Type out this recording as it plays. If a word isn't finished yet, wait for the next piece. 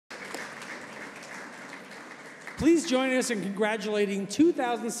Please join us in congratulating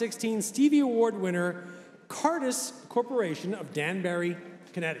 2016 Stevie Award winner, Cartus Corporation of Danbury,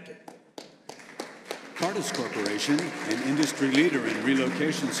 Connecticut. Cartus Corporation, an industry leader in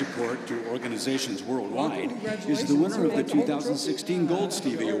relocation support to organizations worldwide, is the winner of the 2016 Gold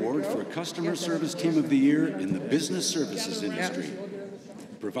Stevie Award for Customer Service Team of the Year in the business services industry.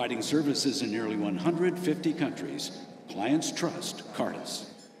 Providing services in nearly 150 countries, clients trust Cartus.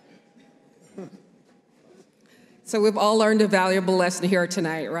 So we've all learned a valuable lesson here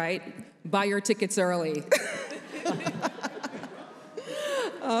tonight, right? Buy your tickets early.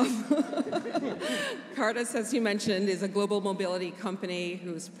 Cartus, as you mentioned, is a global mobility company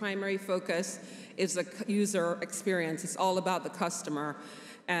whose primary focus is the user experience. It's all about the customer.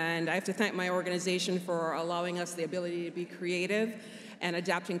 And I have to thank my organization for allowing us the ability to be creative and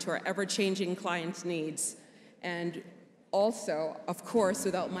adapting to our ever-changing clients' needs. And also, of course,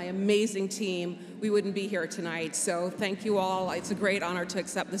 without my amazing team, we wouldn't be here tonight. So thank you all. It's a great honor to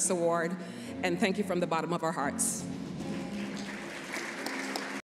accept this award. And thank you from the bottom of our hearts.